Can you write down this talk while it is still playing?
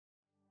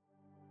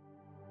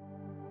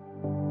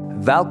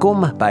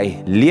Welkom by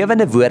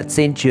Lewende Woord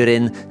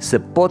Centurion se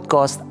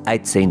podcast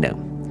uitsending.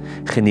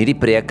 Geniet die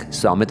preek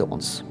saam met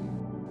ons.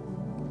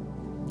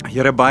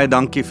 Here, baie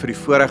dankie vir die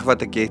voorreg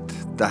wat ek het,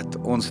 dat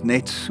ons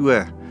net so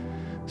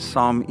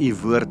saam u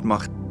woord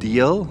mag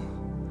deel.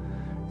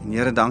 En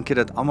Here, dankie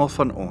dat almal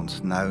van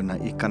ons nou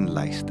na u kan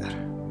luister,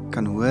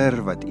 kan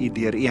hoor wat u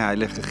deur u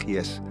Heilige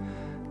Gees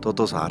tot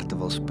ons harte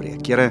wil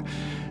spreek. Here,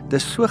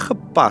 dis so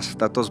gepas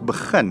dat ons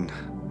begin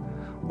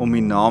om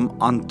u naam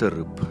aan te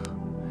roep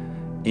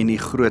en u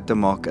groot te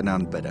maak in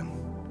aanbidding.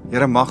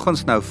 Here, mag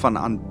ons nou van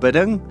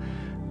aanbidding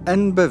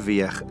in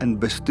beweeg in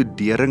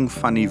bestudering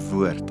van die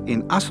woord.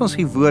 En as ons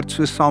die woord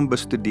so saam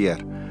bestudeer,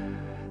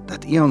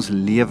 dat u ons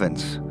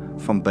lewens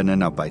van binne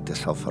na buite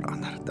sal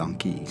verander.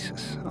 Dankie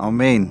Jesus.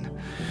 Amen.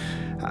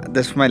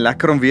 Dis vir my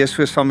lekker om weer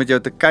so saam met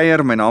jou te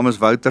kuier. My naam is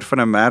Wouter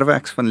van der Merwe,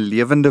 ek's van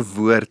Lewende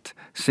Woord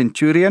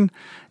Centurion.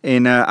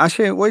 En as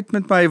jy ooit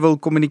met my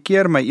wil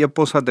kommunikeer, my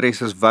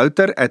e-posadres is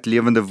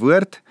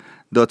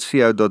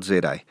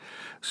wouter@lewendewoord.co.za.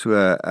 So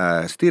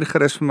stuur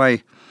gerus vir my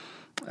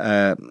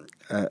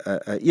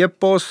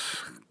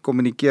e-pos,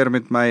 kommunikeer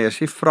met my. As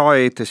jy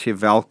vrae het, is jy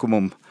welkom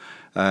om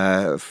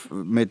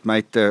met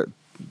my te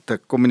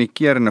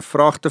kommunikeer en 'n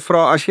vraag te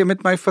vra. As jy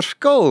met my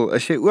verskil,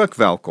 is jy ook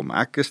welkom.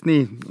 Ek is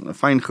nie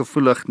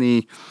fyngevoelig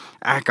nie.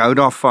 Ek hou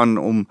daarvan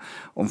om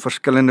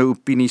verskillende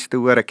opinies te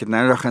hoor. Ek het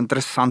nou nog 'n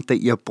interessante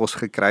e-pos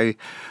gekry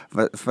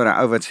vir 'n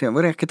ou wat sê,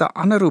 "Hoor, ek het 'n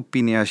ander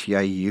opinie as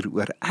jy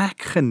hieroor."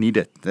 Ek geniet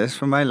dit. Dis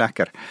vir my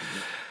lekker.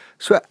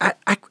 So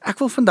ek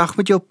wil vandag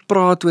met jou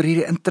praat oor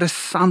hierdie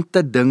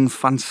interessante ding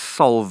van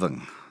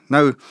salwing.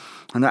 Nou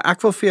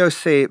ek wil vir jou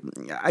sê,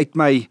 uit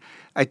my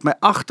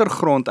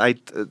agtergrond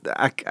uit,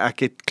 ek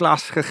het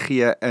klas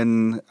gegee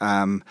in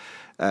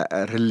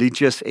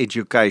religious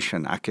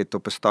education. Ek het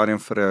op 'n stadium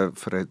vir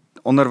 'n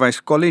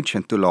onderwyskollege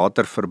en toe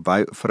later vir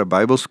 'n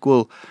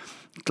Bybelskool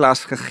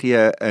klas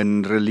gegee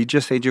in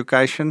religious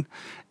education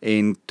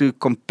en toe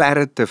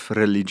comparative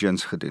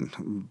religions gedoen.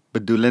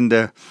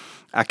 Bedoelende,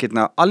 ek het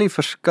nou al die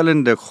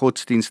verskillende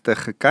godsdienste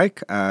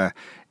gekyk,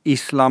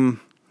 Islam,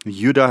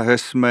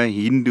 Judaïsme,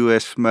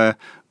 Hindoeïsme,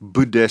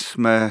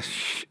 Boeddhisme,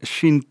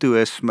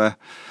 Shintoïsme,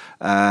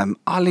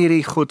 al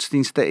hierdie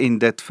godsdienste en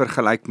dit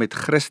vergelyk met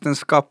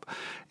Christendom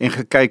en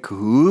gekyk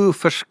hoe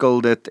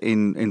verskil dit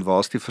en waar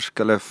is die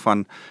verskille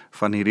van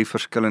hierdie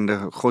verskillende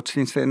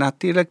godsdienste en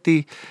natuurlik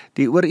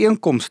die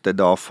ooreenkomste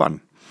daarvan.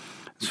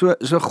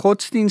 So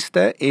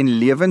godsdienste en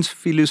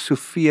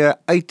lewensfilosofie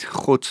uit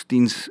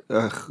godsdiens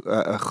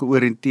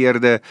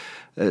georiënteerde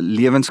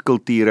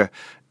lewenskulture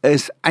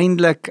is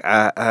eintlik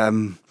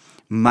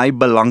my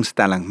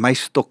belangstelling, my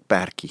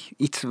stokperdjie.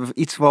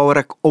 Iets waaroor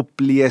ek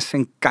oplees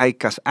en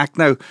kyk. As ek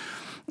nou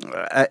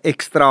 'n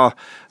ekstra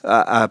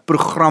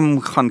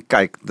program gaan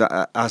kyk,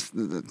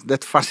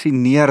 dit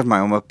fascineer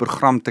my om 'n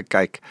program te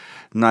kyk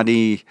na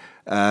die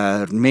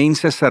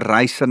mense se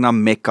reise na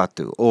Mekka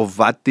toe, of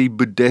wat die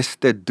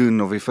boeddhiste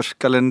doen, of die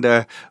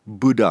verskillende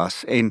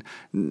boeddhas, en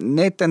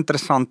net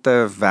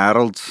interessante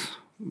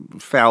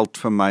wêreldsveld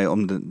vir my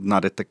om na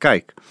dit te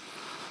kyk.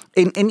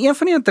 En een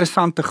van die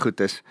interessante goed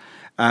is,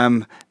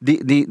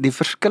 die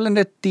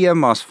verskillende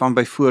temas van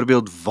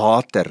byvoorbeeld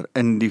water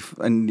in die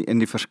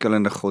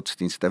verskillende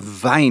godsdienste,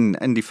 wyn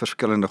in die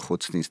verskillende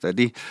godsdienste,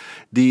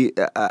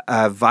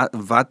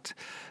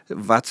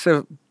 wat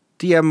se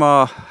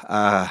tema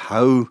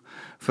hou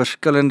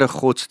verskillende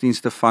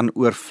godsdienste van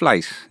oor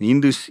vleis.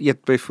 Hindoes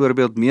eet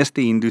byvoorbeeld,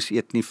 meeste Hindoes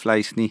eet nie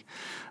vleis nie.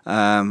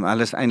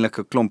 Hulle is eintlik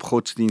 'n klomp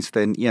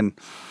godsdienste in een.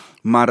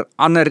 Maar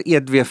ander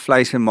eet weer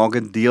vleis en maak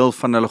dit deel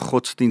van hulle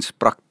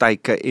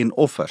godsdienstpraktyke en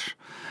offers.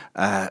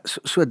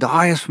 So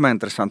daai is vir my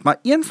interessant. Maar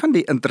een van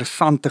die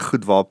interessante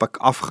goed waarop ek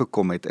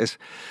afgekom het, is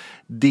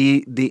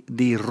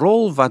die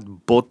rol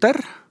wat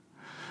botter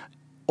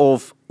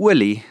of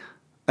olie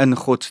in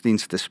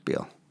godsdienste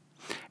speel.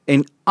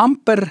 En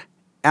amper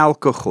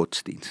elke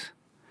godsdiens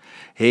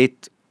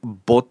het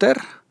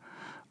botter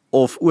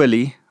of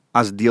olie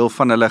as deel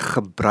van hulle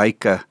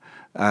gebruike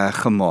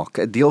gemaak,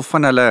 'n deel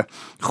van hulle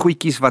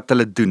goedjies wat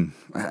hulle doen.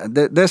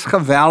 Dis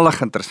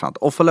geweldig interessant.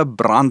 Of hulle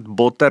brand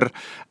botter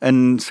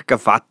in sulke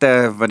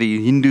watte wat die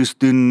Hindoes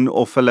doen,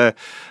 of hulle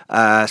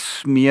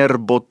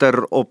smeer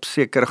botter op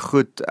sekere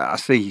goed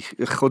as 'n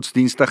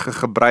godsdienstige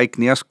gebruik,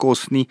 nie as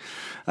kos nie,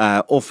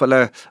 of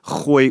hulle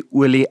gooi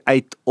olie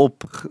uit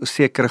op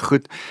sekere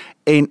goed.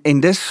 En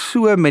dis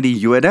so met die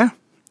Jode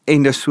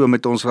en dis so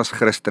met ons as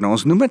Christene.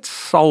 Ons noem dit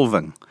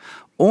salwing.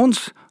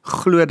 Ons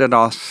glo dat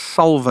daar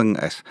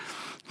salwing is.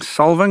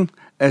 Salwing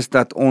is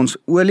dat ons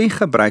olie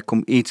gebruik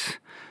om iets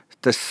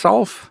te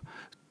salf,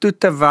 toe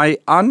te wy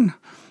aan,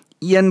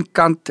 een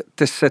kant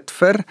te sit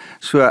vir,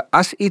 so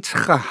as iets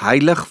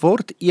geheilig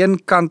word,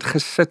 een kant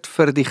gesit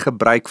vir die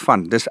gebruik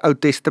van. Dis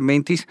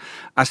Oud-testamenties,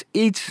 as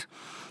iets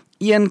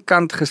een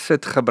kant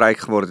gesit gebruik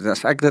geword het,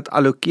 as ek dit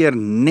allokeer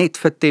net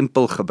vir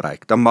tempel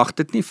gebruik, dan mag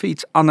dit nie vir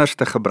iets anders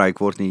te gebruik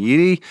word nie.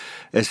 Hierdie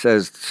is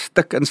 'n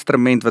stuk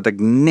instrument wat ek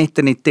net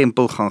in die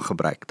tempel gaan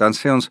gebruik. Dan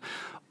sê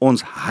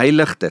ons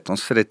heilig dit,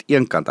 ons sit dit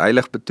een kant.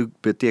 Heilig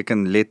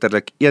beteken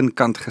letterlik een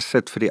kant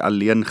gesit vir die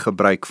alleen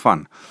gebruik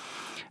van.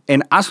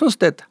 En as ons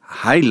dit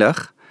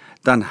heilig,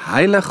 dan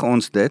heilig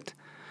ons dit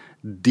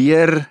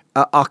deur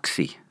 'n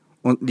aksie.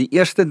 Die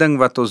eerste ding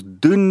wat ons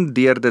doen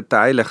deur dit te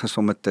heilig is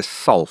om dit te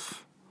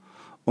salf.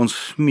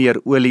 Ons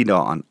smeer olie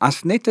daaraan,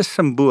 as net 'n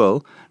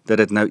simbool dat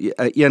dit nou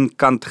 'n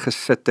eenkant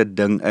gesitte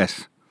ding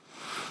is.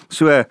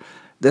 So,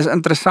 dis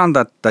interessant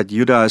dat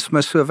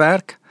Judaïsme so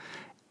werk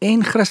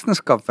en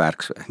Christendom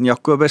werk so. In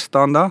Jakobus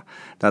staan daar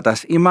dat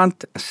as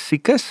iemand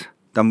siek is,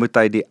 dan moet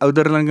hy die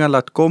ouderlinge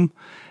laat kom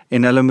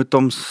en hulle moet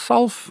hom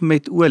salf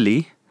met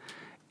olie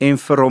en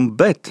vir hom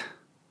bid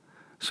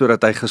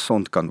sodat hy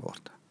gesond kan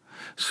word.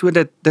 So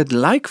dit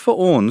lyk vir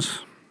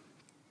ons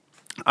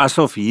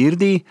asof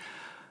hierdie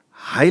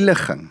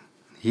heiliging,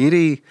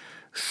 hierdie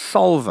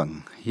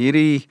salwing,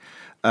 hierdie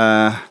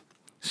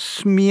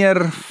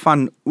smeer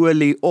van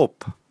olie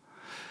op,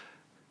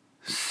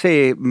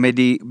 sê met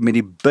die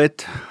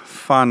bid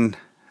van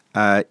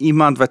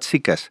iemand wat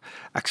siek is,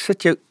 ek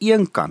sit jou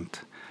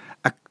eenkant,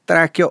 ek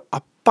trek jou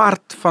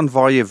apart van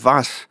waar jy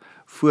was,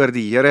 voor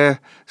die Here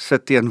se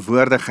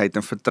teenwoordigheid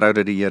en vertrou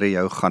dat die Here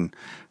jou gaan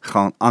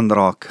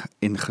aanraak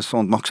en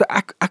gesond maak. So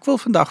ek wil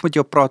vandag met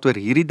jou praat oor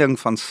hierdie ding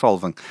van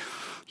salwing.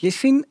 Jy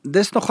sien,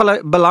 dis nogal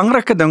 'n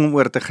belangrike ding om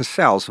oor te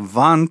gesels,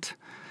 want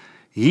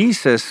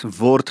Jesus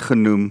word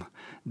genoem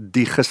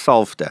die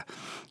gesalfde.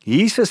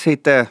 Jesus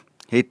het 'n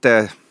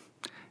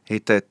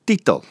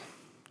titel.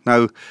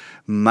 Nou,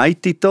 my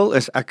titel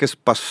is ek is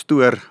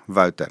pastoor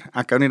Wouter.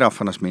 Ek hou nie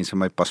daarvan as mense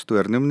my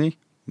pastoor noem nie,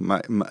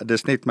 maar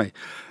dis net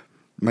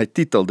my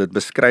titel, dit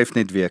beskryf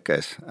net wie ek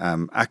is.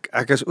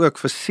 Ek is ook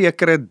vir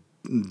sekere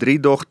 3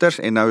 dogters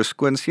en nou 'n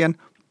skoonseun,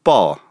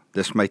 pa,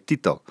 dis my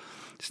titel.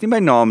 Dis nie my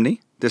naam nie,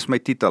 dis my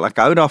titel. Ek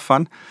hou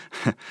daarvan.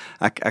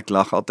 Ek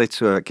lag altyd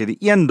so, ek het die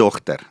een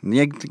dogter.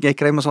 Jy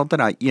kry mos altyd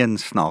daai een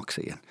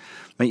snaakse een.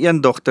 My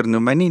een dogter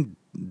noem my nie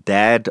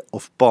dad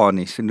of pa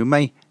nie, sy noem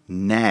my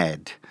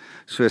Nad.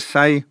 So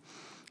sy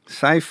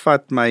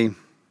vat my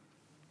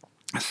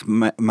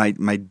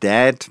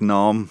dad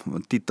naam,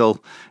 titel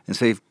en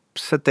sy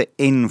sit 'n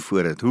N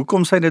voor dit.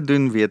 Hoekom sy dit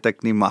doen, weet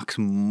ek nie, maar ek's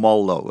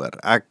mal daaroor.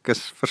 Ek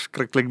is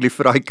verskriklik lief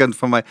vir daai kind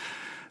van my.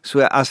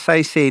 So as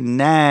sy sê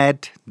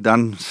Nad,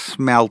 dan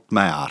smelt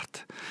my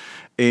hart.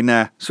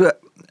 En so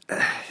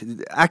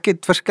ek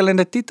het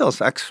verskillende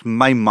titels. Ek's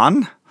my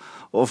man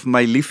of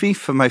my liefie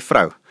vir my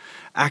vrou.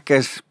 Ek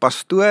is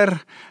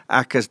pastoor,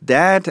 ek is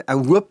dad,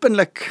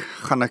 hopelik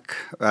gaan ek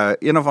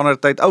een of ander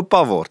tyd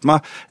oupa word,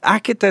 maar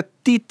ek het 'n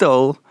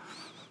titel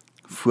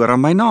voor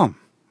aan my naam.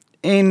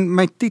 En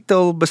my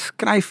titel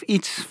beskryf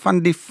iets van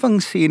die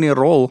funksie en die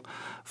rol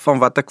van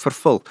wat ek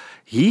vervul.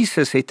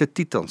 Jesus het 'n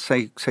titel,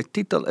 sy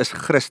titel is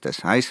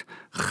Christus, hy's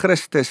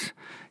Christus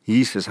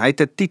Jesus, hy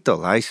het 'n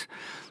titel,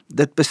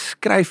 dit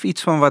beskryf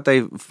iets van wat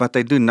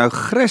hy doen. Nou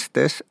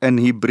Christus in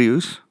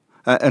Hebreëus,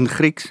 in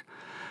Grieks,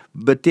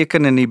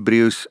 beteken in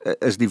Hebreëus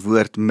is die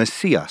woord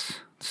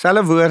Messias.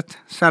 Selfe woord,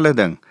 selfe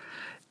ding.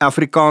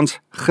 Afrikaans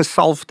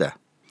gesalfde.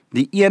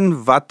 Die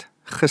een wat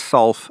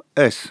gesalf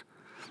is.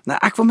 Nou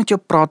ek wil met jou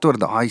praat oor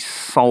daai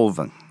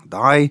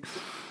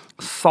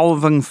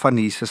salwing van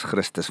Jesus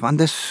Christus, want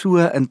dit is so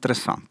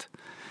interessant.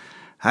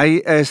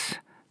 Hy is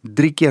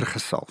 3 keer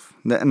gesalf.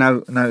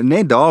 Nou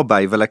net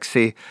daarby wil ek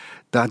sê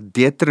dat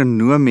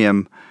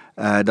Deuteronomium,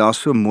 daar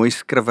so 'n mooi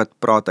skrif wat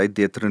praat uit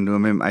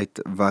Deuteronomium uit,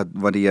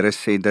 wat die Here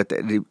sê, dat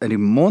in die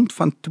mond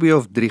van 2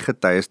 of 3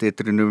 getuies,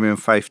 Deuteronomium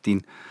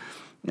 15,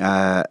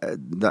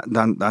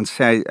 dan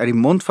sê hy, uit die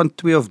mond van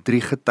 2 of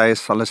 3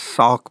 getuies sal 'n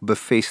saak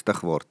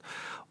bevestig word.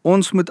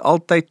 Ons moet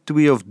altyd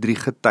 2 of 3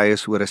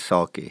 getuies oor 'n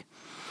saak hê.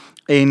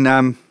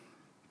 En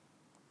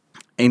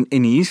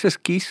Jesus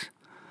kies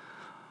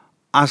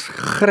as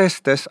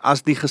Christus,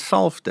 as die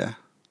gesalfde,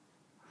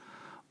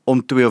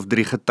 om 2 of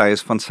 3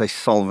 getuies van sy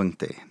salwing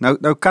te hê.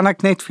 Nou kan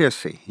ek net vir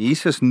jou sê,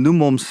 Jesus noem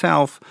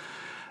homself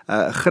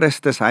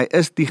Christus, hy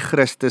is die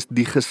Christus,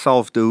 die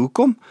gesalfde.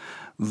 Hoekom?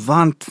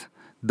 Want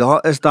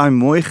daar is daai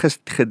mooi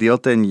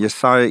gedeelte in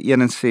Jesaja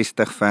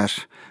 61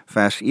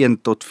 vers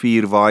 1 tot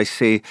 4 waar hy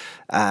sê,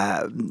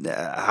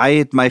 hy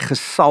het my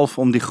gesalf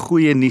om die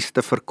goeie nuus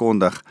te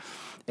verkondig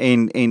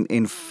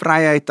en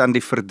vryheid aan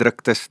die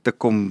verdruktes te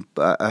kom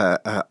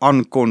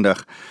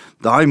aankondig.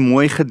 Daai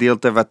mooi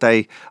gedeelte wat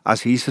hy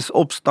as Jesus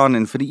opstaan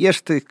en vir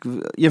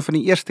een van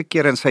die eerste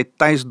keer in sy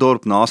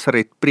tuisdorp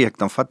Nasaret preek,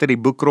 dan vat hy die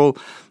boekrol,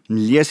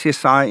 lees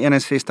Jesaja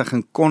 61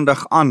 en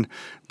kondig aan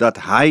dat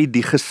hy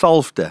die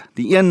gesalfde,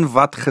 die een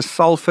wat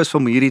gesalf is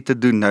om hierdie te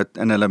doen, nou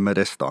in hulle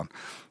midde staan.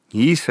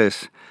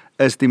 Jesus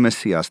is die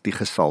Messias, die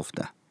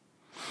gesalfde.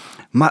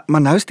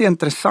 Maar nou is die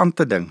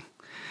interessante ding,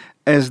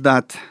 is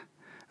dat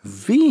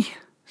wie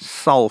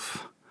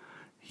salf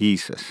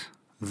Jesus?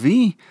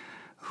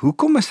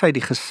 Hoekom is hy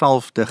die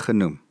gesalfde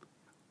genoem?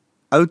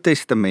 Ou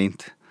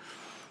Testament,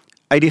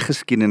 uit die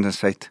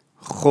geskiedenis uit,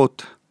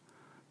 God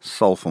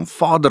salf hom,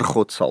 Vader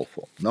God salf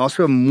hom. Nou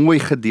so 'n mooi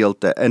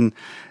gedeelte in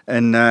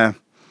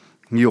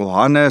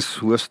Johannes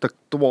hoofstuk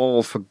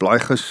 12, ek blaai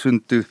gou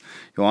soontoe,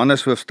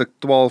 Johannes hoofstuk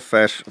 12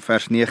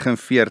 vers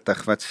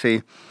 49 wat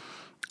sê,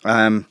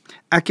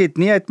 Ek het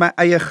nie uit my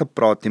eie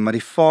gepraat nie, maar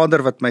die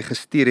Vader wat my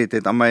gestuur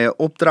het aan my 'n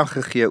opdrag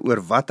gegee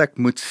oor wat ek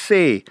moet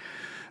sê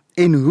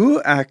en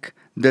hoe ek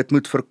dit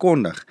moet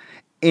verkondig.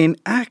 En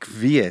ek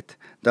weet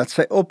dat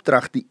sy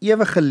opdrag die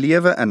ewige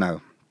lewe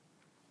inhou.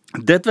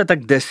 Dit wat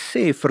ek dus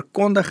sê,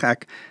 verkondig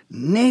ek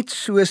net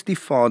soos die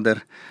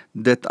Vader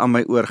dit aan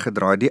my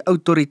oorgedra het. Die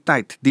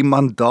autoriteit, die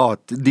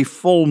mandaat, die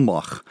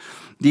volmag,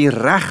 die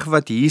reg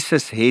wat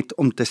Jesus het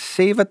om te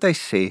sê wat hy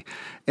sê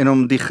en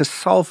om die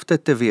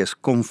gesalfde te wees,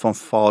 kom van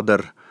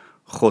Vader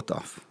God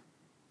af.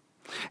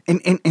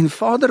 En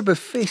Vader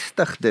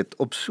bevestig dit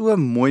op so 'n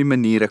mooi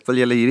manier. Ek wil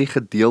julle hierdie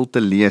gedeelte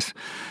lees.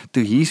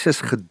 Toe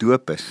Jesus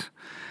gedoop is,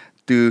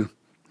 toe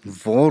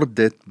word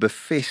dit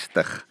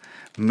bevestig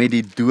met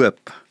die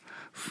doop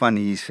van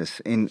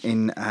Jesus. En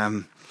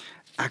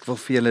ek wil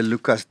vir julle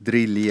Lukas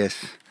 3 lees.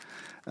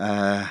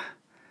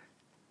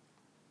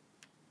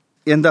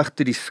 Eendag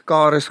toe die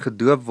skares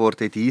gedoop word,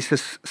 het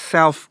Jesus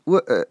self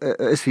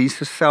is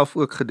Jesus self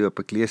ook gedoop.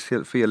 Ek lees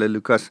vir julle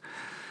Lukas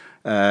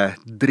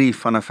 3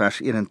 vanaf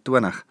vers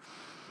 21.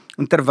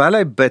 En terwyl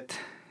hy bid,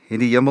 het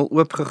die hemel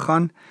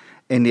oopgegaan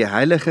en die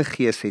Heilige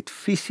Gees het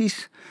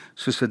fisies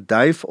soos 'n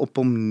duif op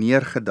hom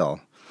neergedaal.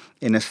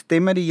 En 'n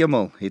stem uit die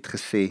hemel het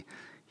gesê: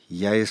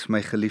 "Jy is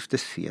my geliefde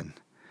seun.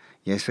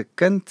 Jy is 'n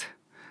kind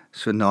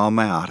so na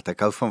my hart." Ek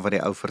hou van wat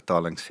die ou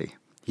vertaling sê.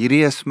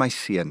 Hierdie is my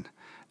seun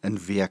in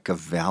wie ek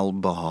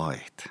welbehae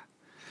het.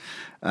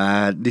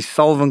 Die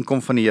salwing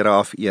kom van die Here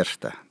af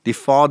eerste. Die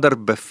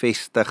Vader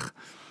bevestig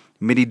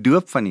met die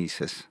doop van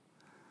Jesus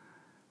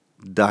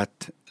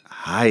dat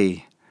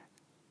hy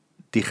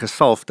die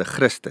gesalfde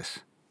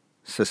Christus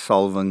se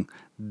salwing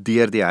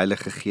deur die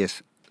Heilige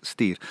Gees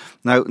stuur.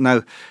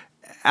 Nou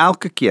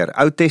elke keer,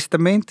 Ou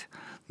Testament,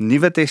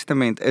 Nuwe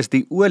Testament, is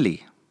die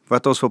olie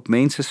wat ons op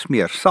mense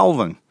smeer,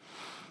 salwing,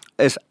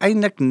 is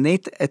eintlik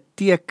net 'n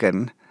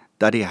teken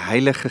dat die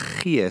Heilige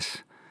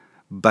Gees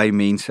by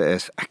mense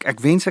is. Ek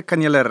wens ek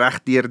kan julle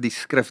reg deur die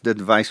skrif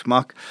dit wys,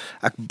 maar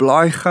ek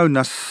blaai gou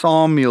na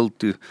Samuel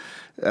toe.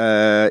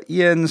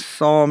 1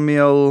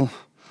 Samuel,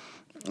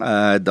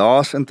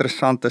 daar's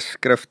interessante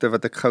skrifte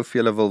wat ek gou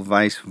vir julle wil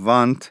wys,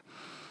 want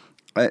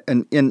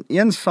in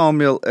 1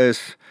 Samuel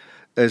is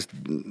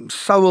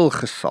Saul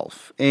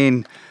gesalf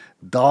en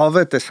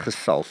Dawid is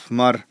gesalf,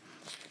 maar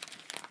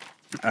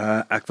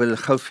ek wil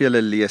gou vir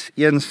julle lees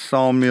 1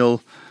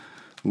 Samuel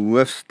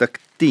hoofstuk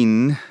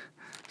 10,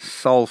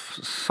 salf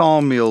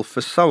Samuel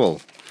vir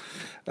Saul.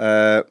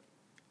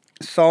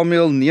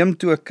 Samuel neem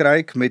toe 'n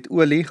kruik met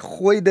olie,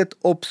 gooi dit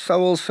op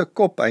Saul se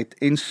kop uit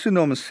en soen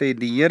hom en sê: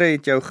 "Die Here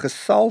het jou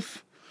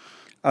gesalf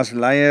as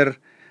leier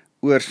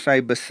oor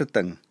sy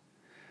besitting.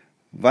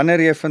 Wanneer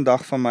jy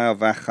vandag van my af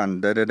weggaan,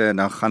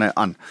 dan gaan hy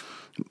aan."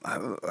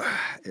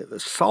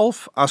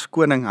 Salf as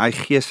koning, hy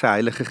gee sy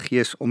Heilige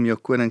Gees om jou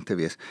koning te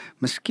wees.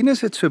 Miskien is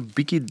dit so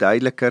bietjie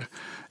duideliker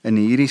in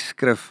hierdie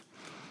skrif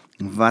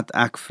wat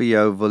ek vir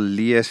jou wil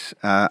lees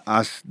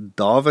as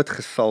Dawid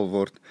gesalf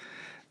word.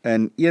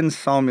 In 1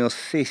 Samuel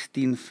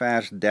 16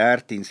 vers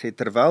 13 sê: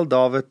 "Terwyl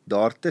Dawid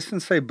daar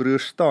tussen sy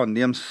broers staan,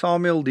 neem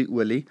Samuel die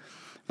olie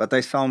wat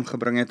hy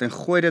saamgebring het en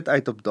gooi dit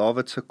uit op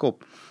Dawid se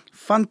kop.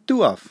 Van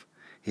toe af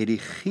het die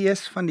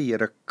Gees van die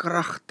Here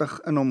kragtig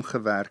in hom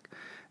gewerk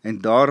en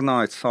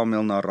daarna het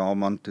Samuel na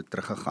Rama toe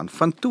teruggegaan."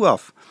 Van toe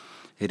af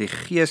het die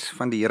Gees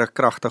van die Here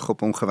kragtig op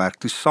hom gewerk.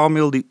 Toe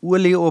Samuel die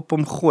olie op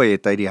hom gooi,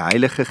 het hy die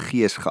Heilige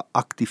Gees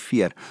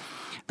geaktiveer.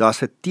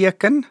 Daar's 'n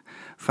teken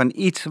van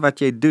iets wat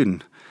jy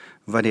doen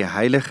wat die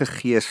Heilige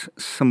Gees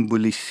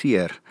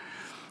simboliseer.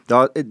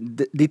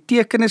 Die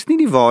teken is nie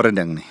die ware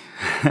ding nie.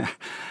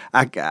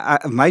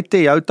 My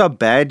Toyota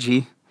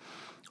badgie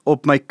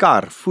op my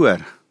kar voor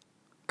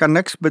kan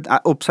niks,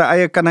 op sy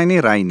eie kan hy nie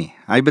ry nie.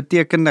 Hy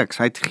beteken niks,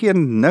 hy het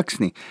geen niks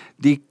nie.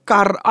 Die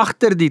kar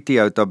agter die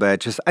Toyota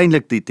badge is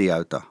eintlik die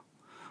Toyota.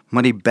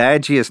 Maar die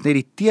badgie is net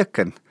die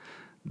teken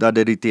dat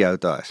dit die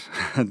Toyota is.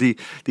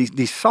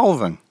 Die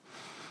salwing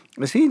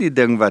is nie die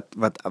ding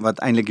wat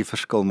eintlik die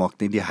verskil maak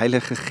nie. Die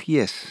Heilige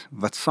Gees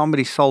wat saam met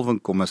die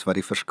salwing kom is wat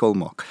die verskil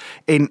maak.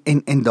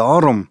 En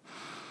daarom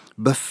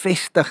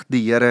bevestig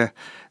die Here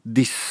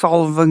die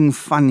salwing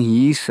van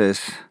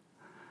Jesus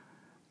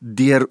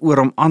deur oor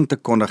hom aan te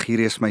kondig: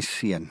 "Hierdie is my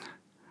seun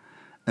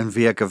in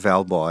wie ek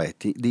welbehae het."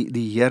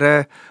 Die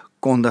Here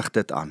kondig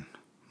dit aan.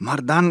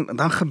 Maar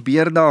dan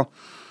gebeur daar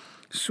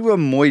so 'n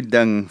mooi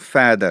ding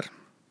verder.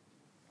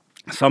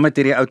 Saam met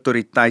hierdie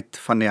autoriteit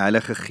van die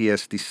Heilige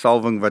Gees, die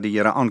salwing wat die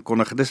Here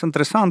aankondig. Dit is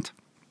interessant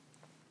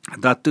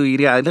dat toe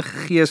hierdie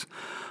Heilige Gees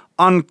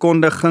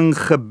aankondiging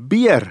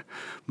gebeur,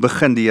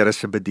 begin die Here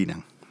se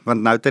bediening.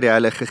 Want nou het hy die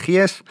Heilige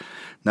Gees,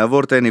 nou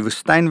word hy in die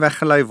woestyn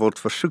weggelei, word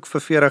versoek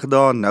vir 40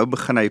 dae, nou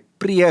begin hy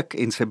preek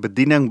en sy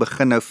bediening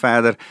begin nou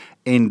verder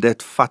en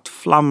dit vat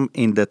vlam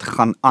en dit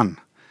gaan aan.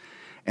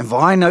 En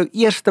waar hy nou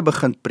eerste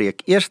begin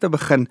preek, eerste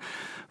begin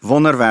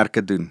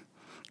wonderwerke doen,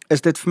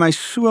 is dit vir my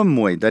so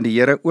mooi dat die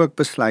Here ook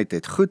besluit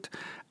het: goed,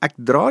 ek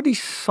dra die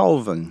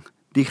salwing,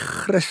 die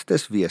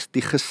Christus wees,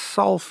 die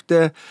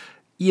gesalfde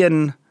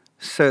een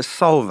se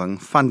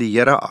salwing van die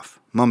Here af,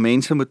 maar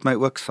mense moet my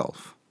ook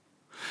salf.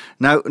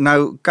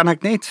 Nou kan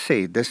ek net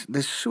sê,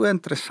 dis so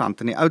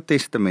interessant. In die Ou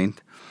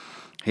Testament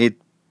het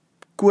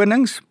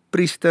konings,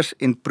 priesters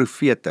en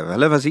profete,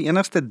 hulle was die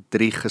enigste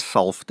 3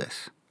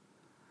 gesalfdes.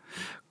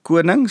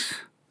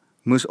 Konings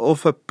moes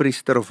of 'n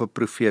priester of 'n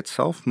profeet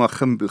salf, maar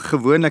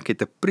gewoonlik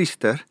het 'n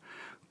priester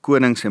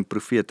konings en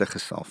profete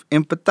gesalf.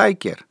 En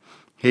partykeer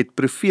het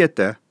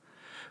profete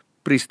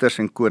priesters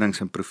en konings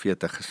en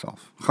profete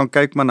gesalf. Gaan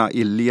kyk maar na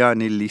Elia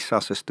en Elisa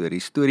se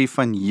storie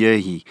van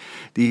Jehu,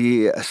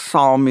 die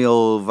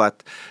Samuel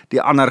wat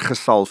die ander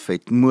gesalf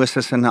het,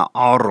 Moses en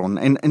Aaron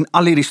en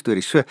al hierdie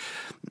stories. So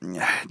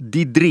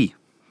die 3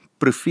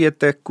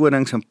 profete,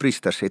 konings en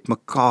priesters het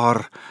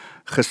mekaar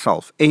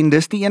gesalf. En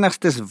dis die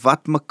enigstes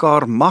wat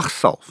mekaar mag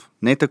salf.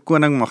 Net 'n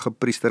koning mag 'n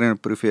priester en 'n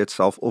profeet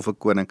salf, of 'n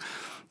koning.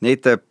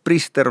 Net 'n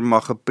priester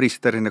mag 'n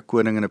priester en 'n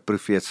koning en 'n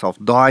profeet salf.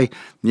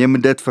 Jy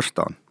moet dit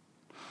verstaan.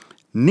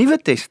 Nuwe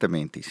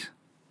Testamenties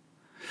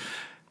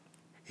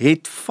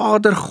het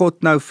Vader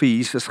God nou vir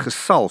Jesus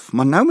gesalf,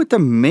 maar nou moet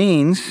 'n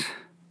mens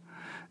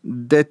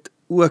dit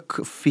ook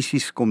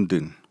fisies kom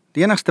doen.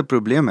 Die enigste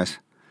probleem is,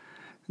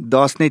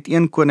 daar's net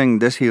een koning,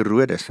 dis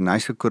Herodes, en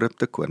hy's 'n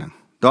korrupte koning.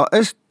 Daar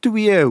is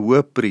 2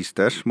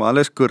 hoëpriesters, maar hulle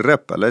is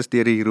korrup. Hulle is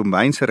deur die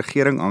Romeinse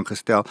regering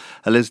aangestel.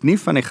 Hulle is nie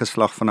van die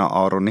geslag van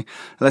Aaron nie.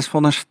 Hulle is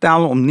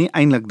veronderstel om nie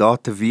eintlik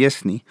daar te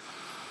wees nie.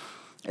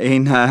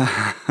 En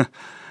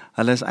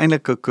hulle is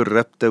eintlik 'n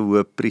korrupte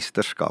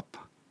hoëpriesterskap.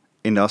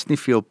 En daar's nie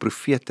veel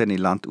profete in die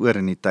land oor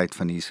in die tyd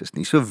van Jesus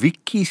nie. So wie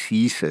kies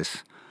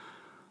Jesus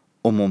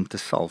om hom te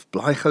salf?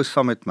 Blaai gou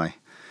saam met my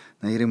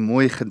na hierdie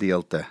mooi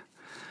gedeelte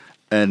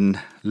in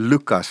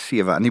Lukas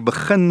 7, aan die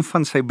begin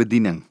van sy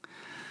bediening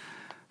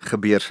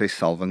gebeur sy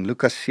salwing.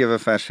 Lukas 7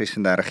 vers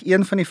 36.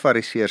 Een van die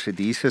fariseërs het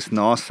Jesus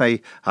na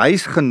sy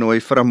huis genooi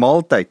vir 'n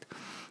maaltyd.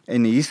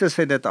 En Jesus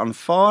het dit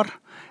aanvaar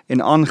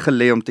en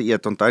aangelê om te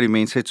eet. Onthou, die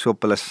mense het so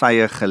op hulle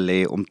sye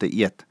gelê om te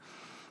eet.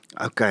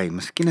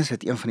 Miskien is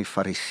dit een van die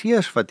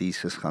fariseërs wat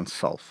Jesus gaan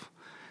salf.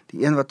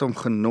 Die een wat hom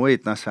genooi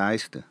het na sy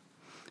huis toe.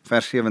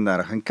 Vers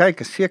 37. En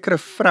kyk, 'n sekere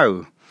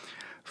vrou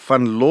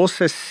van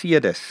losse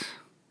sedes,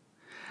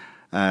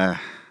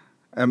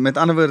 met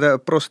ander woorde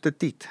 'n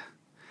prostituut,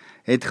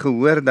 het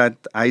gehoor dat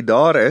hy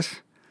daar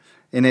is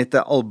en het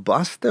 'n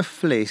albaste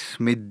fles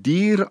met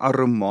duur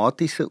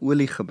aromatiese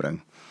olie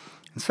gebring.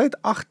 En sy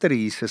het agter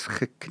Jesus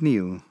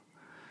gekniel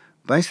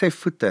by sy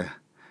voete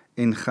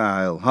en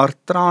gehuil. Haar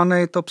trane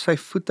het op sy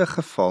voete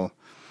geval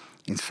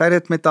en sy het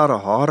dit met haar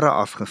hare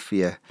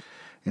afgevee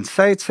en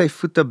sy het sy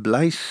voete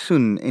bly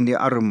soen en die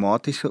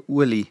aromatiese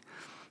olie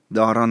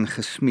daaraan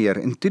gesmeer.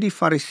 En toe die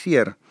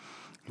fariseer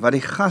wat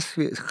die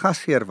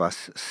gasheer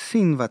was,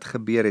 sien wat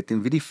gebeur het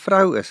en wie die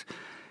vrou is,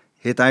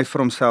 het hy vir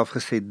homself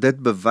gesê, dit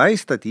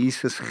bewys dat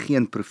Jesus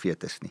geen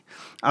profeet is nie.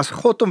 As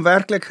God hom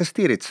werklik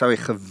gestuur het, sou hy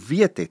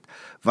geweet het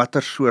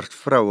watter soort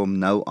vrou hom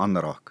nou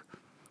aanraak.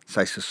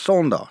 Sy's 'n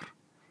sondaar.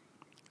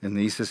 En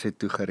Jesus het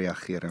toe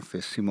gereageer en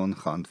vir Simon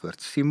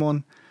geantwoord.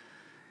 Simon,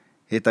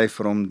 het hy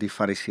vir hom die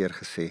fariseer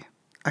gesê,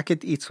 ek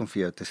het iets om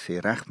vir jou te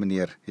sê. Reg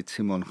meneer, het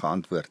Simon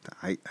geantwoord.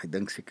 Hy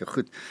dink seker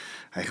goed,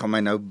 hy gaan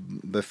my nou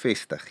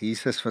bevestig.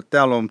 Jesus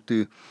vertel hom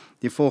toe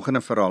die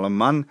volgende verhaal. 'n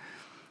man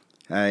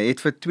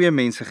het vir 2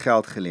 mense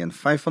geld geleen,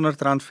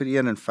 R500 vir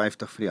een en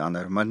 50 vir die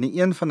ander, maar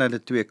nie een van hulle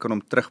 2 kon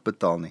hom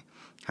terugbetaal nie.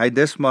 Hy het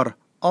dus maar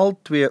al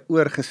 2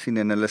 oorgesien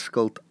en hulle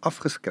skuld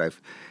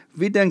afgeskryf.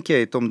 Wie dink jy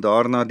het hom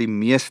daarna die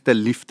meeste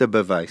liefde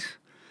bewys?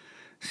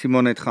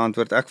 Simon het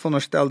geantwoord, ek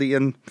veronderstel die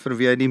een vir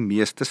wie hy die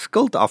meeste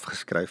skuld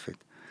afgeskryf het.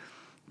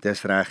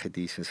 Dis reg, het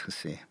Jesus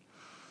gesê.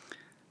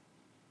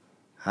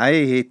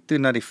 Hy het toe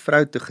na die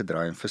vrou toe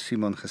gedraai en vir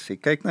Simon gesê,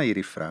 kyk na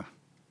hierdie vrou.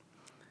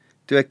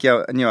 Toe ek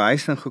in jou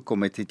huis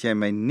ingekom het, het jy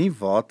my nie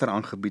water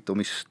aangebied om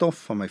die stof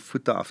van my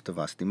voete af te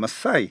was nie, maar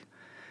sy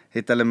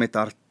het hulle met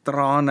haar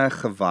trane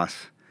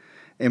gewas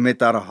en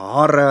met haar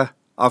hare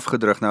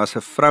afgedroog. Nou as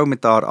 'n vrou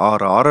met haar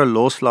hare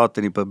loslaat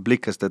in die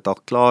publiek, is dit al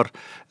klaar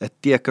 'n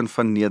teken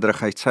van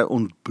nederigheid. Sy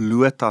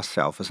ontbloot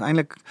haarself. Is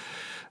eintlik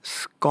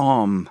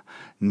skaam,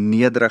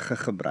 nederige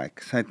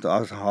gebruik. Sy het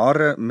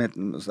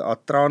haar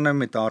trane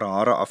met haar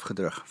hare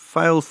afgedroog.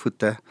 Vuil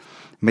voete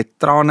met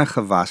trane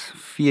gewas,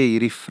 vee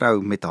hierdie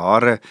vrou met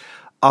hare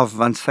af,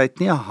 want sy het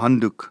nie 'n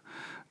handdoek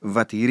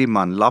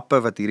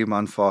lappe wat hierdie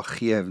man vir haar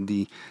gee,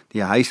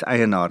 die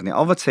huiseienaar nie.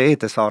 Al wat sy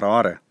het is haar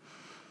hare.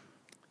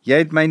 Jy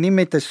het my nie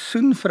met 'n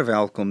soen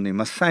verwelkom nie,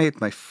 maar sy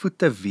het my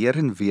voete weer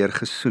en weer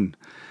gesoen,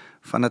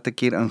 vandat ek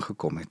hier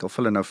ingekom het, of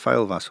hulle nou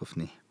vuil was of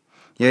nie.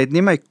 Jy het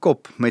nie my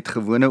kop met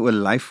gewone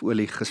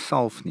olyfolie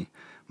gesalf nie,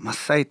 maar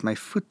sy het my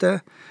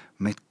voete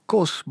met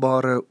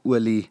kosbare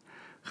olie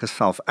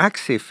gesalf. Ek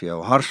sê vir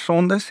jou, haar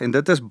sondes, en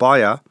dit is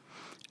baie,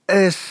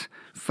 is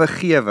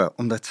vergewe,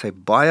 omdat sy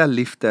baie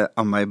liefde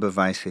aan my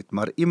bewys het.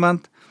 Maar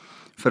iemand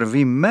vir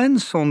wie min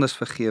sondes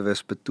vergewe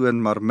is,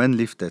 betoon maar min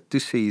liefde. Toe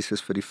sê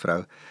Jesus vir die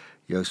vrou,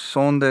 jou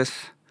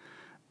sondes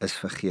is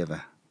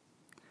vergewe.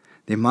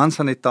 Die mans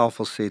aan die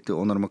tafel sê toe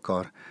onder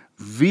mekaar,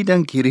 wie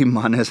dink hierdie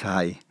man is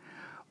hy,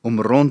 om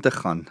rond te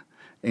gaan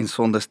en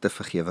sondes te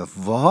vergewe.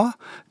 Waar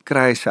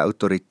kry hy sy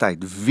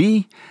autoriteit?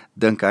 Wie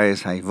dink hy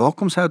is hy? Waar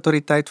kom sy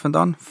autoriteit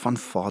vandaan? Van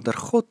Vader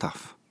God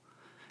af.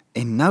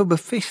 En nou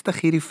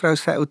bevestig hierdie vrou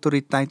sy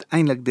autoriteit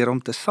eintlik deur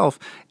hom te salf,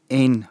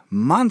 en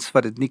mans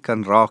wat dit nie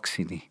kan raak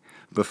sien nie,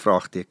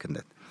 bevraagteken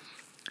dit.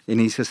 En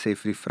Jesus sê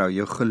vir die vrou,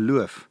 jou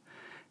geloof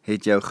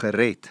het jou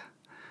gered,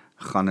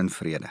 gaan in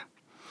vrede.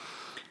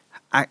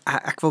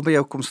 Ek wil by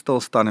jou kom stil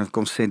staan en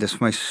kom sê, dis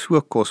vir my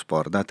so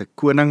kosbaar, dat 'n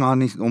koning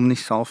hom nie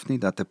salf nie,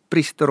 dat 'n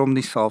priester hom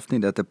nie salf nie,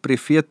 dat 'n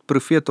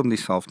profeet hom nie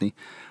salf nie,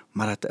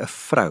 maar dat 'n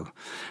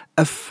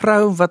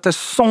vrou wat 'n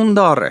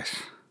sondaar is,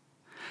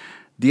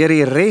 deur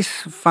die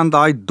res van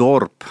daai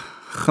dorp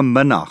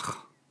geminag,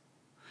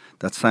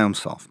 dat sy hom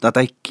salf, dat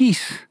hy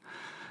kies,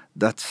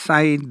 dat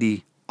sy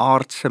die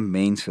aardse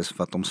mens is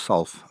wat hom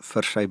salf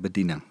vir sy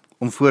bediening,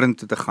 om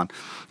vorentoe te gaan.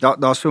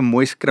 Daar is so 'n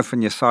mooi skrif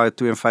in Jesaja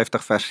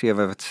 52 vers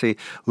 7 wat sê,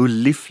 hoe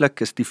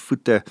lieflik is die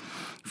voete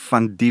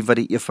van die wat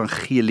die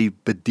evangelie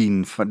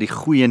bedien, van die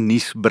goeie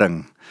nuus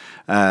bring.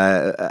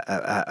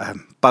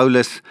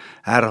 Paulus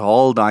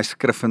herhaal daai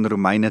skrif in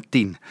Romeine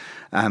 10.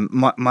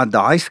 Maar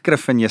daai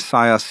skrif in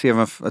Jesaja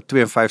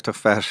 52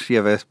 vers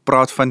 7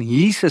 praat van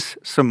Jesus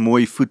se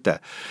mooi voete.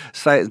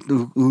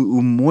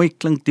 Hoe mooi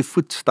klink die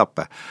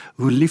voetstappe,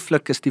 hoe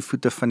lieflik is die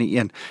voete van die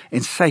een,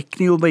 en sy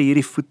kniel by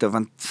hierdie voete,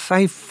 want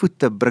sy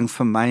voete bring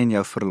vir my en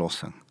jou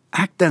verlossing.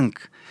 Ek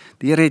dink,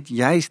 die Here het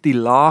juist die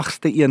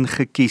laagste een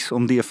gekies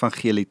om die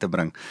evangelie te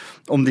bring,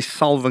 om die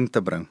salwing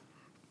te bring.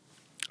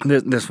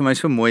 Dit is vir my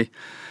so mooi,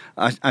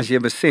 as jy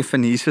besef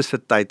in Jesus se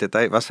tyd,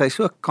 was hy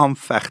so 'n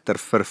kampvegter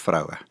vir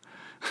vroue.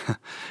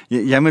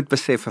 Jy moet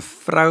besef, 'n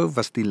vrou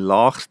was die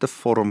laagste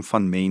vorm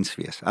van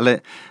menswees.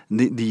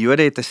 Die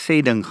Jode het 'n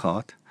sê ding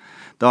gehad,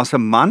 daar's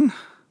 'n man,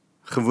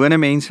 gewone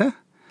mense,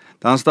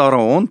 dan is daar 'n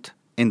hond,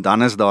 en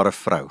dan is daar 'n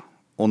vrou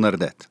onder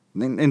dit.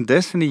 En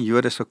dis in die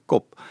Jode se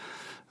kop,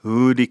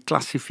 hoe die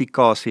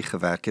klassifikasie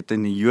gewerk het,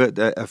 en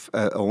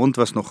 'n hond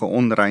was nog 'n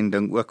onrein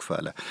ding ook vir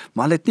hulle.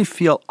 Maar hulle het nie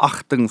veel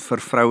agting vir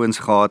vrouens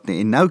gehad nie,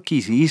 en nou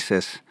kies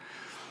Jesus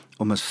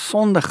om 'n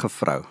sondige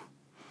vrou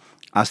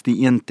as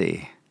die een te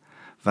hê,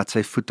 wat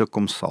sy voete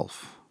kom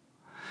salf.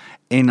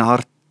 En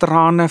haar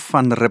trane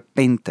van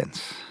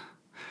repentance,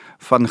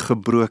 van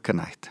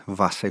gebrokenheid,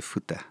 was sy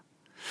voete.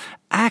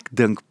 Ek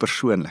dink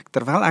persoonlik,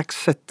 terwyl ek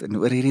sit en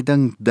oor hierdie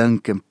ding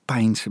dink en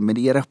pyns en met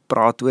die Here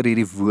praat oor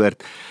hierdie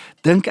woord,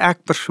 dink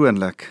ek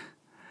persoonlik,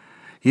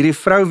 hierdie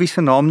vrou wie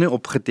se naam nie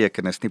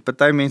opgeteken is nie,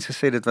 party mense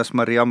sê dit was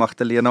Maria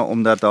Magdalena,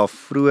 omdat daar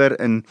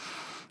vroeër in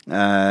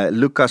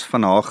Lukas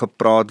van haar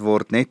gepraat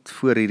word, net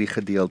voor hierdie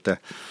gedeelte.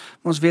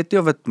 Ons weet nie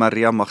of dit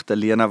Maria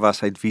Magdalena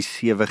was, uit wie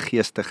 7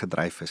 geeste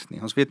gedryf is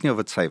nie. Ons weet nie of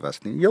dit sy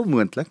was nie, heel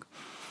moontlik.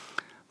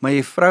 Maar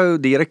die vrou,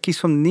 die Here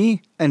kies hom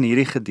nie in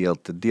hierdie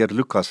gedeelte, deur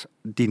Lukas,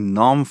 die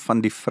naam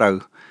van die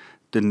vrou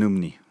te noem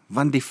nie.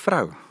 Want die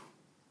vrou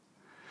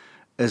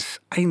is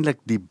eintlik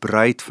die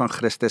bruid van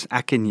Christus,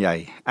 ek en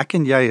jy. Ek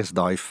en jy is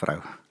daai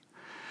vrou,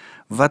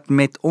 wat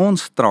met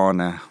ons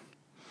trane,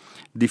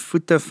 die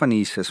voete van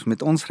Jesus,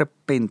 met ons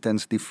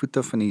repentance, die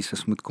voete van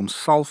Jesus moet kom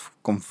salf,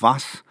 kom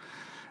was,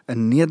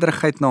 in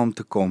nederigheid na hom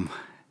te kom,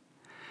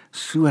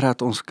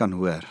 sodat ons kan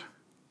hoor,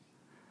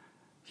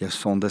 jou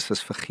sondes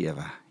is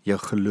vergewe, jou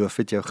geloof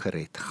het jou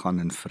gered, gaan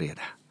in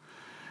vrede.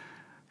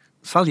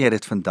 Sal jy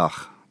dit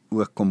vandag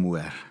ook kom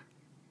hoor?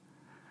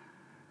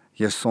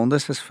 Jou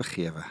sondes is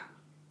vergewe,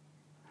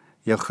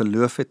 jou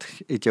geloof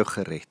het jou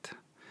gered,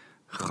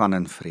 gaan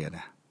in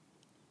vrede.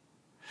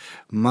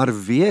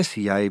 Maar wees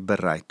jy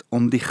bereid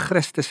om die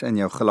Christus in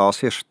jou,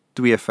 Galasiërs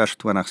 2 vers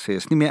 20 sê,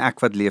 is nie meer ek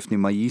wat leef nie,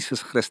 maar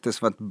Jesus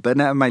Christus wat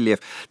binne in my leef,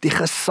 die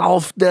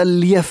gesalfde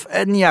leef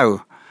in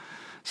jou.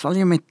 Sal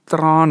jy met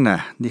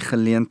trane die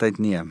geleentheid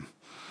neem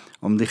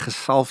om die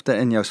gesalfde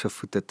in jou se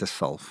voete te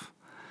salf,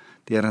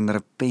 deur in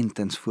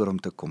repentance voor hom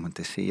te kom en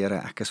te sê,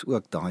 Here, ek is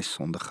ook daai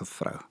sondige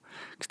vrou.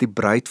 Ek is die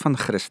bruid van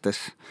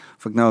Christus,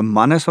 of ek nou 'n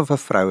man is of 'n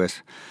vrou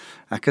is,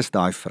 ek is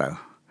daai vrou,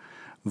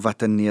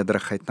 wat in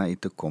nederigheid na U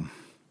toe kom,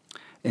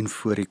 en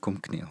voor U kom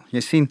kniel.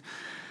 Jy sien,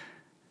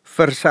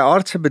 vir sy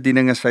aardse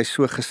bediening is hy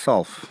so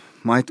gesalf,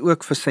 maar hy het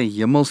ook vir sy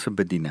hemelse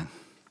bediening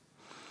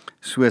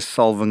so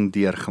salwing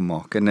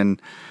deurgemaak. En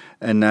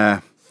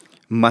in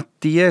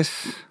Matteus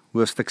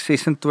hoofstuk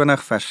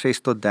 26 vers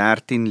 6 tot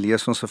 13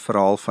 lees ons 'n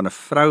verhaal van 'n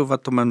vrou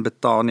wat hom in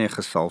Betanië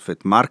gesalf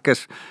het.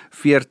 Markus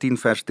 14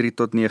 vers 3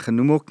 tot 9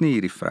 noem ook nie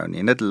hierdie vrou nie.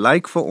 En dit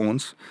lyk vir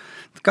ons,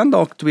 dit kan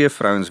dalk 2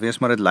 vrouens wees,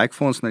 maar dit lyk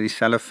vir ons na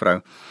dieselfde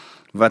vrou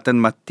wat in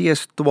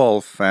Matteus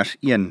 12 vers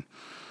 1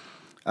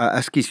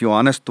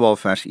 Johannes 12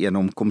 vers 1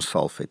 hom kom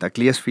salf het. Ek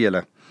lees vir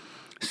julle.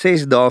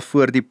 6 dae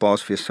voor die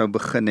Paasfees sou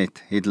begin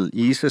het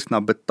Jesus na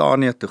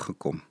Betanië toe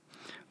gekom,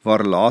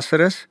 waar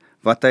Lazarus,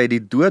 wat hy uit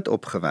die dood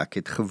opgewek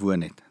het,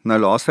 gewoon het. Nou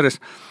Lazarus,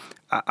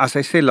 as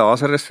hy sê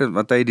Lazarus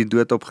wat hy uit die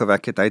dood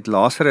opgewek het, hy het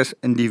Lazarus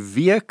in die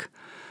week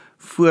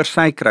voor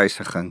sy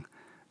kruisiging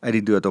uit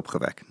die dood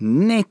opgewek,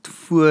 net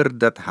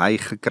voordat hy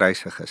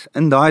gekruisig is.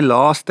 In daai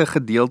laaste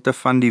gedeelte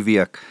van die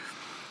week,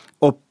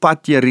 op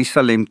pad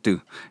Jerusalem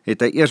toe,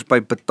 het hy eers by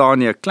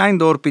Betanië, 'n klein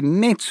dorpie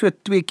net so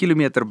 2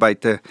 kilometer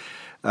buite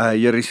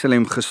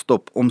Jerusalem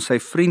gestop om sy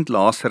vriend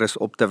Lazarus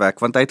op te wek,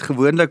 want hy het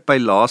gewoonlik by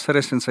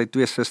Lazarus en sy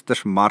twee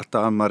susters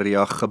Martha en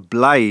Maria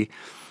gebly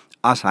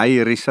as hy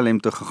Jerusalem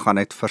toe gegaan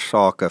het vir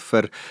sake,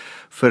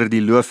 vir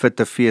die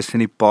Loofhuttefees en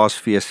die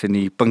Paasfees en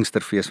die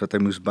Pinksterfees wat hy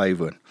moes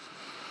bywoon.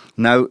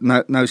 Nou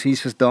is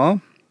Jesus daar,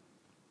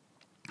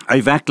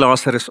 hy wek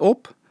Lazarus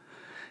op,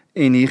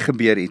 en hier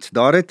gebeur iets.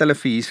 Daar het hulle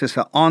vir Jesus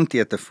 'n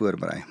aandete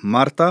voorberei.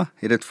 Martha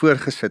het dit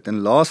voorgesit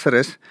en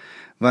Lazarus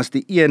was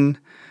een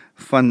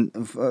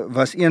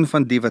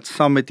van die wat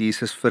saam met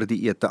Jesus vir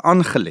die ete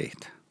aangelê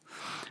het.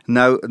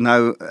 Nou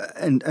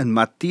in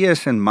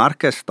Matteus en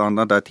Markus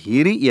staan dat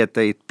hierdie ete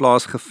het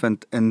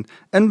plaasgevind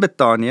in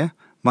Betanië,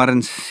 maar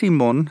in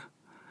Simon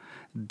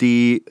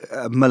die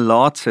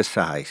melaatse se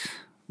huis.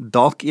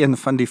 Dalk een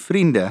van die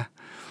vriende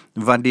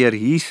wat deur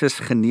Jesus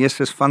genees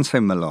is van sy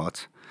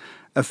melaats.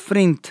 'n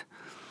vriend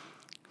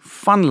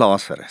van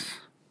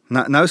Lazarus.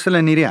 Nou is hulle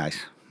in hierdie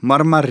huis,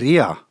 maar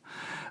Maria,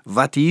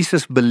 wat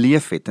Jesus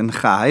beleef het en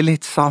gehuil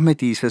het saam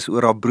met Jesus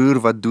oor haar broer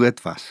wat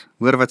dood was.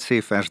 Hoor wat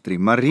sê vers 3,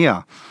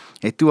 Maria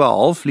het toe 'n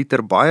half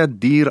liter baie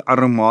duur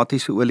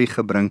aromatiese olie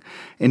gebring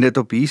en dit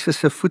op Jesus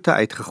se voete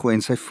uitgegooi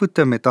en sy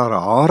voete met haar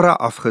hare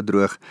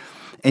afgedroog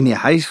en die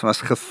huis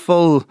was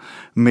gevul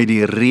met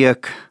die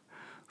reuk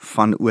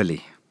van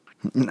olie.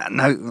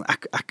 Nou,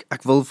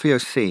 ek wil vir jou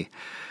sê,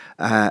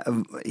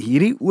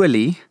 hierdie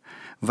olie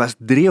was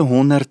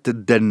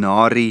 300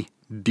 denari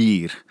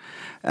duur.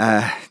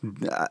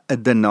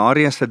 'n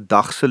denarius se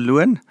dagse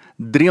loon,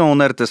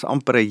 300 is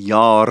amper 'n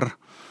jaar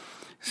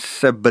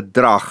se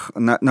bedrag.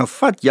 Nou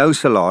vat jou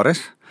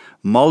salaris,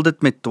 maal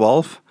dit met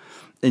 12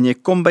 en jy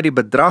kom by die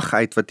bedrag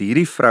uit wat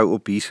hierdie vrou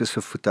op Jesus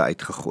se voete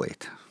uitgegooi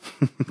het.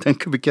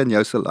 Dink 'n bietjie aan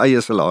jou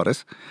eie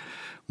salaris,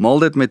 maal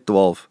dit met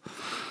 12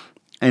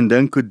 en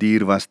dink hoe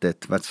duur was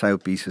dit wat sy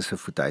op Jesus se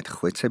voete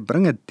uitgegooi het. Sy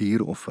bring 'n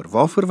dieroffer.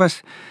 Waarvoor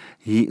was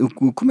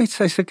hoekom het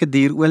sy sulke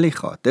duur olie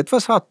gehad? Dit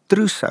was haar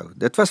trousseau,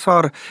 dit was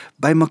haar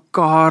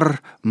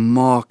bymekaar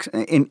maak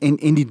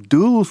en die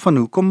doel van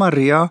hoekom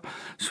Maria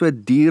so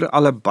 'n duur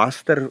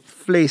alabaster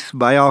fles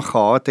by haar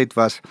gehad het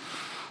was,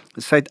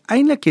 sy het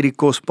eintlik hierdie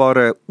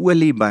kosbare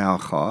olie by haar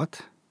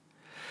gehad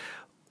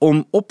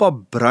om op haar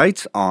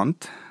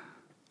bruidsaand,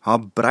 haar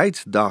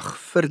bruidsdag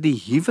vir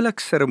die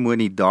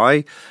huwelikseremonie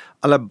daai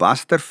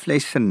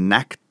alabasterfles se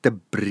nek te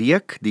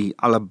breek, die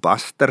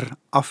alabaster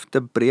af te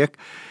breek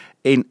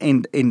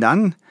en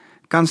dan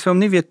kan sy hom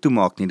nie weer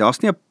toemaak nie.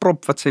 Daar's nie 'n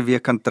prop wat sy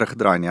weer kan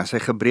terugdraai nie. As hy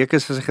gebreek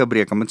is,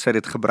 dan moet sy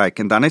dit gebruik.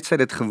 En dan het sy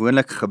dit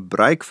gewoonlik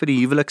gebruik vir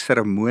die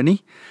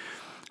huwelikseremonie.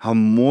 Haar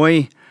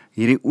mooi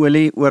hierdie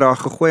olie oor haar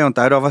gegooi.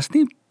 Onthou, daar was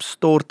nie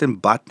stort en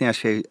bad nie.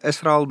 As jy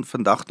Israel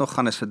vandag nog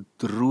gaan, is 'n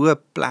droë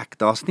plek.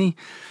 Daar's nie,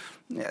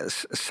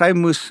 sy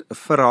moes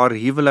vir haar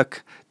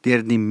huwelik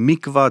deur die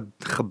mikwa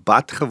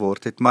gebad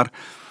geword het, maar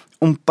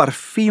om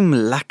parfuum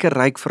lekker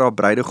ryk vir haar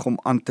bruidegom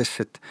aan te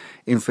sit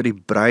en vir die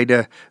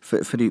bruide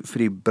vir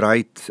die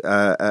bruid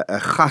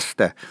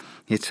gaste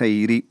het sy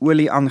hierdie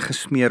olie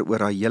aangesmeer oor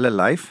haar hele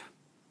lyf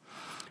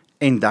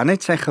en dan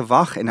het sy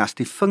gewag en as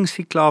die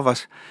funksie klaar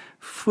was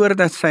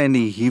voordat sy in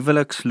die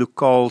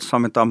huwelikslokaal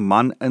saam met haar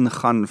man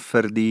ingaan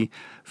vir die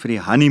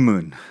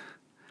honeymoon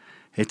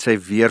het sy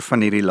weer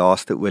van hierdie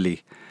laaste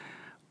olie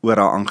oor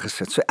haar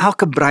aangesit. So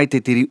elke bruid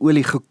het hierdie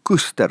olie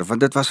gekoester, want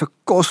dit was 'n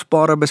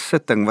kosbare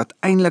besitting, wat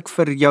eintlik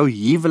vir jou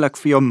huwelik,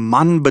 vir jou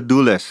man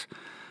bedoel is.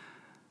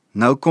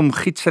 Nou kom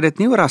giet sy dit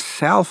nie oor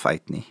haarself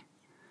uit nie,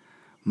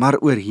 maar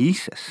oor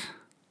Jesus.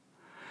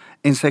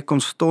 En sy kom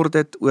stort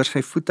dit oor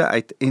sy voete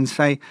uit, en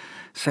sy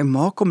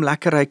maak hom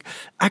lekker ryk.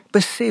 Ek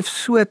besef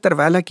so,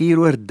 terwyl ek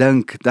hieroor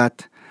dink,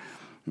 dat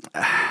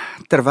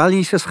terwyl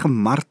Jesus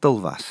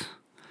gemartel was,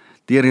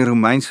 deur die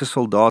Romeinse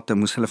soldate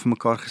moes hulle vir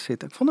mekaar gesê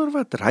het, ek wonder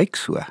wat ryk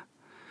so.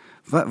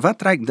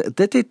 Wat ryk?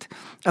 Dit het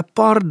 'n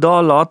paar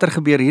dae later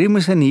gebeur. Hierdie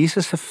moes in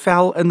Jesus se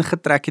vel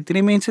ingetrek het.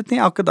 Hierdie mense het nie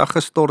elke dag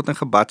gestort en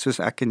gebad soos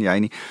ek en jy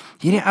nie.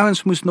 Hierdie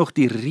ouens moes nog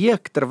die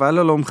reuk terwyl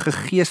hulle hom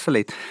gegeesel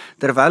het,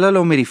 terwyl hulle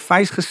hom met die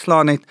vuis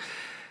geslaan het,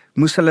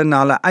 moes hulle na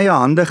hulle eie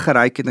hande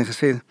geryk het en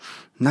gesê,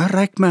 nou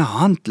ryk my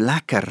hand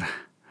lekker,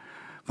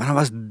 want daar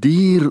was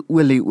duur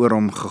olie oor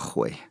hom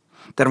gegooi.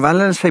 Terwyl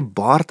hulle sy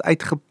baard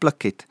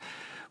uitgepluk het,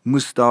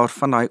 moes daar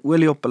van daai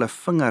olie op hulle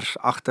vingers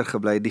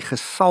agtergebly, die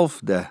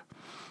gesalfde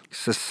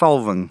se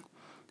salwing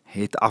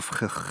het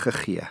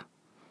afgegee.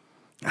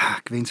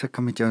 Ek wens ek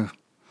kan met jou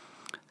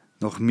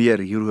nog meer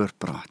hieroor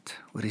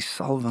praat, oor die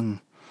salwing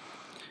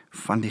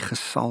van die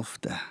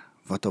gesalfde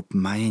wat op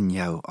my en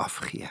jou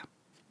afgee.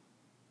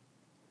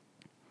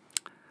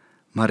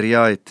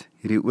 Maria het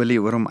hierdie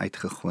olie oor hom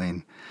uitgegooi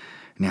en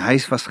die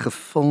huis was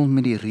gevul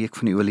met die reuk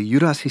van die olie.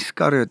 Judas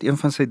Iskariot, een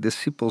van sy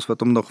disippels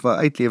wat hom nog wou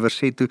uitlewer,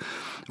 sê toe,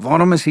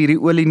 waarom is hierdie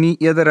olie nie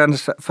eerder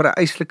vir 'n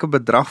eislike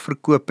bedrag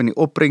verkoop en die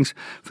opbrengs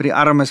vir die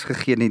armes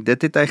gegee nie?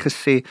 Dit het hy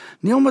gesê,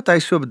 nie omdat hy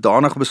so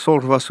danig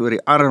besorg was oor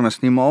die armes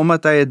nie, maar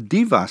omdat hy 'n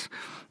dief was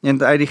en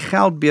hy het die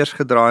geldbeurs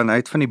gedraai en hy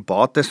het van die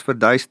bates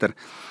verduister.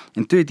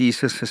 En toe het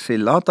Jesus gesê,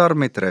 laat haar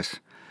met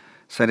rus.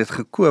 Sy het dit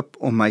gekoop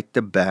om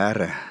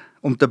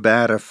te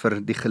bære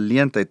vir die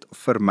geleentheid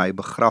vir my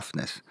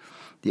begrafnis.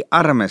 Die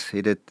armes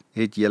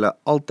het julle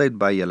altyd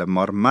by julle,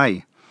 maar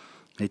my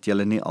het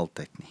julle nie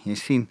altyd nie. Jy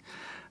sien,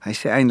 hy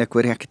sê eintlik,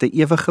 hoor, ek het 'n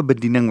ewige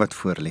bediening wat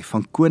voor lê,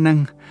 van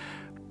koning,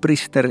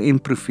 priester en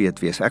profeet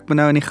wees. Ek moet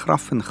nou in die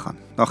graf ingaan.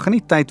 Daar gaan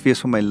nie tyd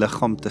wees om my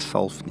liggaam te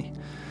salf nie.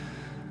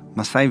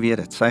 Maar sy weet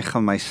dit, sy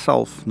gaan my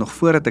salf nog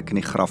voordat ek in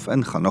die graf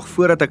ingaan, nog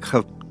voordat ek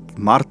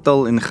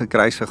gemartel en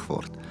gekruisig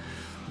word.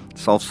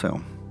 Salf sy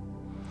hom.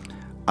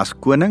 As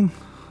koning,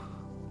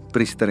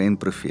 priester en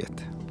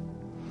profeet.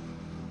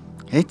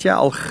 Het jy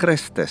al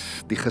Christus,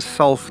 die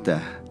gesalfde,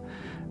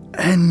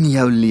 in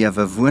jou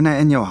lewe, woon hy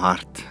in jou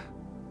hart?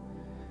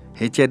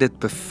 Het jy dit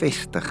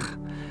bevestig?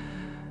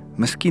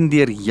 Miskien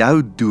deur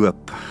jou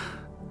doop,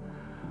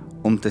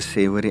 om te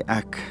sê, hoorie,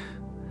 ek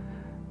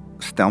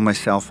stel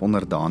myself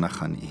onderdanig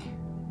aan U.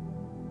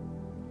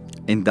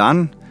 En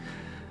dan,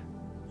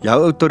 jou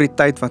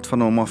autoriteit wat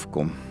van hom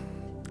afkom,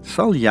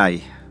 sal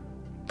jy,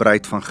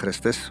 bruid van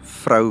Christus,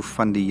 vrou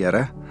van die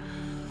Here,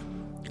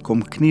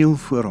 kom kniel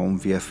voor hom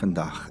weer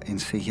vandag en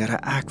sê, Here,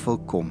 ek wil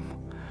kom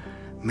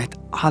met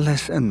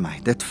alles in my.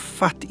 Dit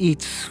vat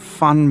iets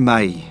van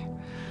my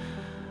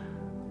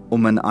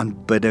om in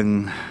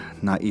aanbidding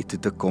na U toe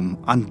te kom.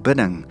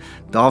 Aanbidding.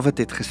 Dawid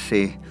het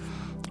gesê,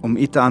 om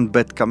U te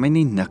aanbid kan my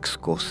nie niks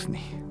kos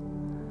nie.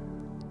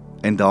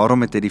 En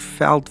daarom het hy die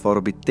veld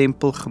waarop die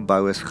tempel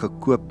gebou is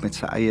gekoop met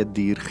sy eie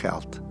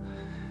diergeld.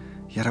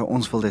 Here,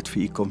 ons wil dit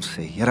vir U kom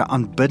sê. Here,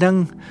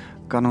 aanbidding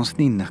kan ons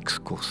nie niks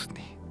kos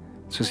nie.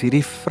 Soos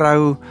hierdie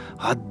vrou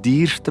haar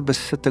dierste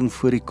besitting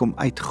voor U kom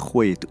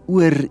uitgooi het,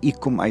 oor U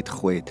kom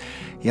uitgooi het.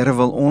 Here,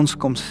 wil ons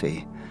kom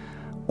sê,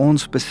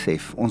 ons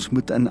besef, ons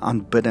moet in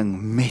aanbidding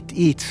met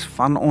iets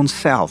van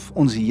onsself,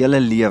 ons hele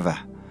lewe,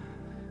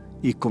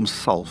 U kom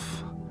salf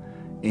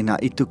en na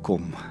U toe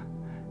kom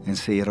en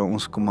sê, Here,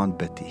 ons kom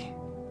aanbid U.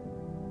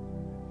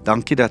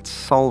 Dankie dat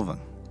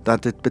salwing,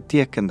 dat dit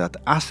beteken dat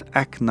as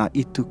ek na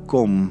U toe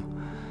kom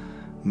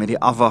met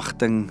die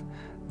afwagting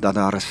dat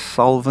daar 'n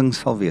salwing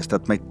sal wees,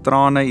 dat my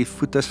trane U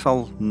voete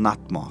sal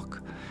nat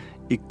maak,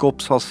 U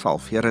kop sal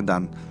salf, Here,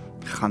 dan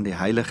gaan die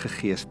Heilige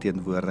Gees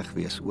teenwoordig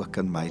wees ook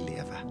in my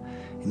lewe.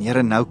 En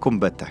Here, nou kom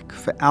bid ek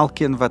vir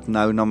elkeen wat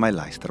nou na my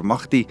luister.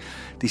 Mag die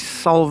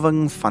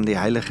salwing van die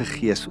Heilige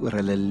Gees oor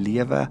hulle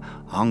lewe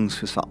hang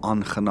soos 'n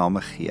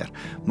aangename geur.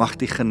 Mag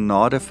die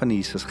genade van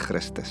Jesus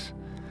Christus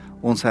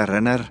ons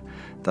herinner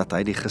dat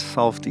hy die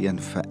gesalfde een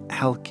vir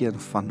elkeen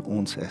van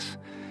ons is.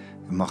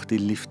 En mag die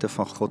liefde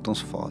van God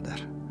ons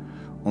Vader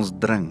ons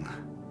dring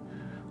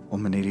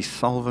om in hierdie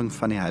salwing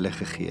van die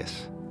Heilige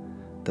Gees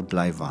te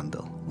bly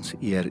wandel. Ons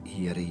eer U,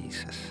 Here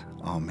Jesus.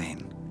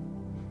 Amen.